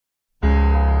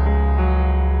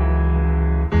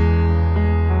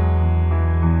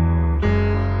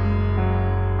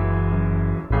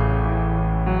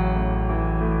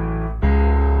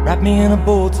wrap me in a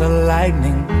bolt of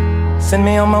lightning, send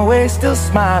me on my way still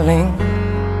smiling.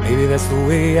 Maybe that's the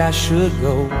way I should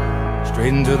go,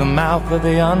 straight into the mouth of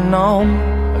the unknown.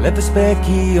 I left the spare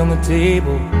key on the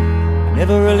table. I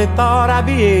never really thought I'd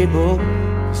be able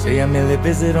to say I merely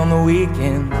visit on the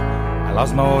weekends. I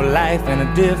lost my whole life in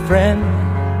a different.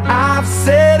 I've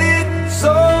said it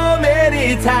so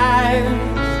many times.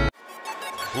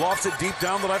 Lofts it deep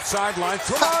down the left sideline.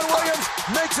 Tramon Williams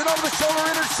makes it over the shoulder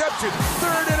interception.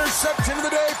 Third interception of the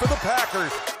day for the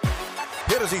Packers.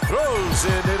 Hit as he throws,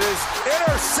 and it is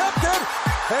intercepted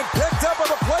and picked up on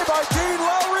the play by Dean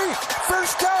Lowry.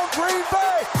 First down, Green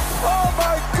Bay. Oh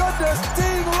my goodness,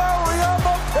 Dean Lowry on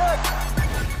the pick.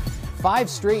 5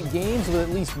 straight games with at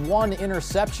least 1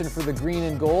 interception for the green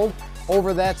and gold.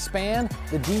 Over that span,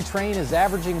 the D-Train is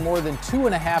averaging more than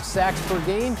 2.5 sacks per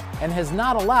game and has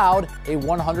not allowed a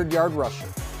 100-yard rusher.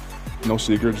 No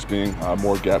secret, just being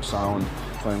more gap sound,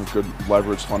 playing with good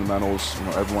leverage fundamentals,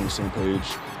 everyone on the same page.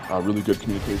 Really good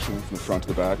communication from the front to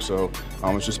the back. So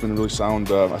it's just been really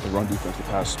sound, I think, run defense the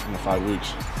past 5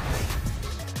 weeks.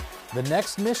 The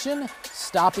next mission,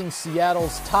 stopping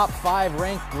Seattle's top 5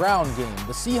 ranked ground game.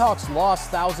 The Seahawks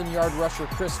lost 1,000-yard rusher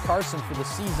Chris Carson for the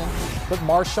season, but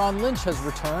Marshawn Lynch has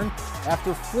returned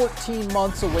after 14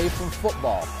 months away from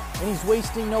football, and he's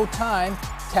wasting no time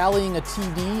tallying a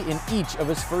TD in each of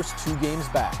his first 2 games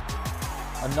back.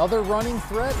 Another running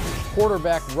threat,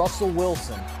 quarterback Russell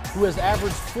Wilson, who has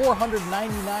averaged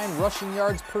 499 rushing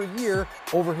yards per year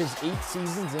over his 8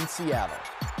 seasons in Seattle.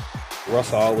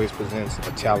 Russell always presents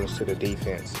a challenge to the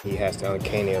defense. He has the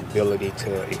uncanny ability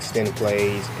to extend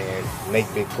plays and make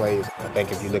big plays. I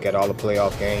think if you look at all the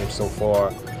playoff games so far,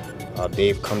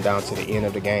 they've come down to the end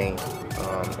of the game,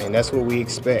 and that's what we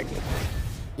expect.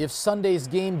 If Sunday's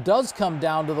game does come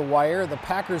down to the wire, the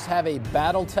Packers have a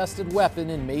battle-tested weapon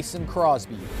in Mason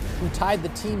Crosby, who tied the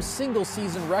team's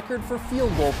single-season record for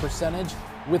field goal percentage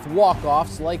with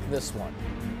walk-offs like this one.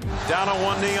 Down on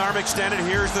one knee, arm extended.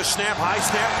 Here's the snap. High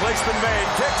snap placement made.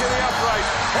 Kick to the upright.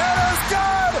 It is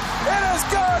good! It is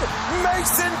good!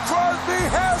 Mason Crosby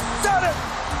has done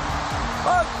it!